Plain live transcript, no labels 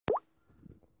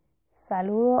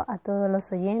Saludo a todos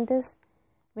los oyentes.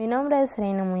 Mi nombre es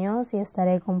Reina Muñoz y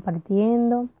estaré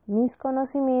compartiendo mis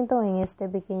conocimientos en este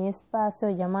pequeño espacio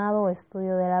llamado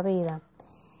Estudio de la Vida.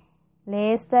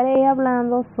 Le estaré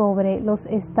hablando sobre los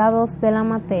estados de la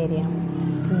materia.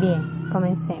 Bien,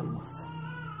 comencemos.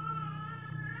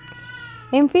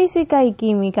 En física y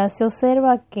química se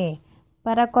observa que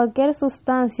para cualquier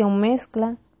sustancia o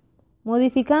mezcla,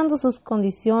 modificando sus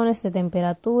condiciones de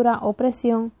temperatura o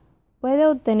presión, puede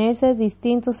obtenerse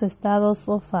distintos estados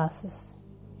o fases,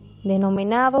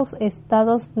 denominados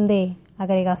estados de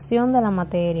agregación de la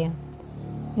materia,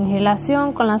 en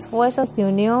relación con las fuerzas de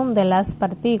unión de las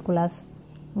partículas,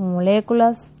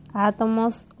 moléculas,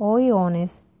 átomos o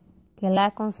iones que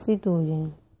la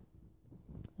constituyen.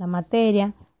 La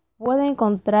materia puede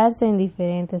encontrarse en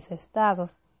diferentes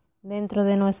estados dentro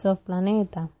de nuestro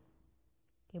planeta,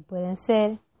 que pueden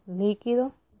ser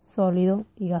líquido, sólido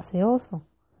y gaseoso.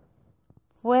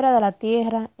 Fuera de la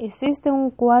Tierra existe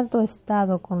un cuarto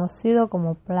estado conocido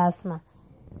como plasma,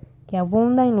 que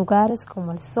abunda en lugares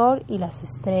como el Sol y las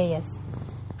estrellas.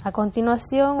 A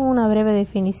continuación, una breve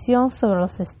definición sobre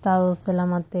los estados de la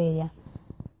materia.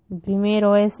 El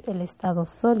primero es el estado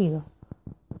sólido.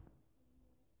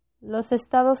 Los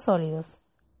estados sólidos.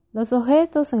 Los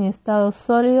objetos en estados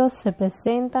sólidos se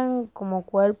presentan como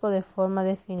cuerpo de forma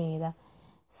definida.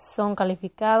 Son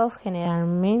calificados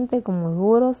generalmente como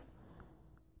duros,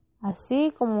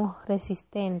 así como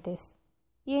resistentes,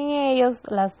 y en ellos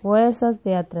las fuerzas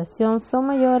de atracción son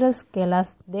mayores que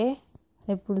las de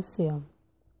repulsión.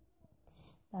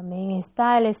 También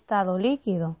está el estado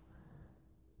líquido.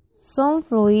 Son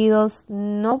fluidos,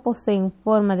 no poseen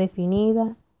forma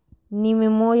definida ni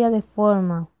memoria de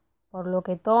forma, por lo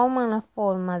que toman la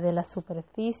forma de la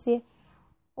superficie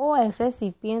o el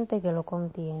recipiente que lo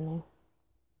contiene.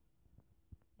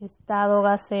 Estado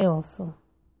gaseoso.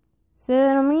 Se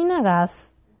denomina gas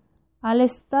al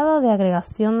estado de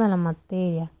agregación de la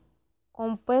materia,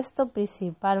 compuesto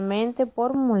principalmente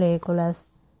por moléculas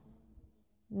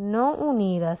no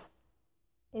unidas,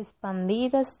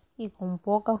 expandidas y con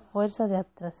poca fuerza de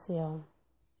atracción.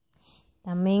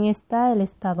 También está el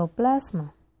estado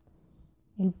plasma.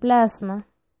 El plasma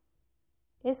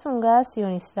es un gas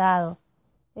ionizado,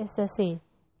 es decir,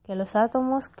 que los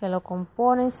átomos que lo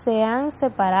componen se han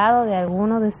separado de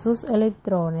alguno de sus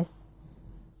electrones.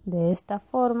 De esta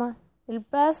forma, el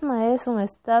plasma es un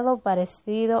estado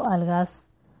parecido al gas,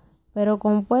 pero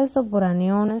compuesto por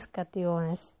aniones,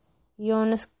 cationes,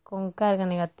 iones con carga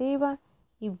negativa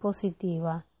y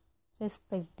positiva,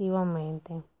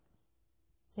 respectivamente,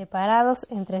 separados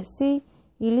entre sí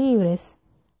y libres.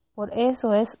 Por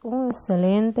eso es un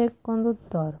excelente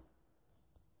conductor.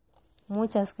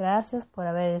 Muchas gracias por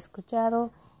haber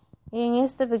escuchado en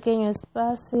este pequeño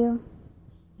espacio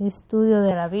Estudio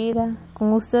de la Vida.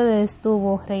 Con ustedes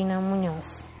estuvo Reina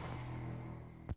Muñoz.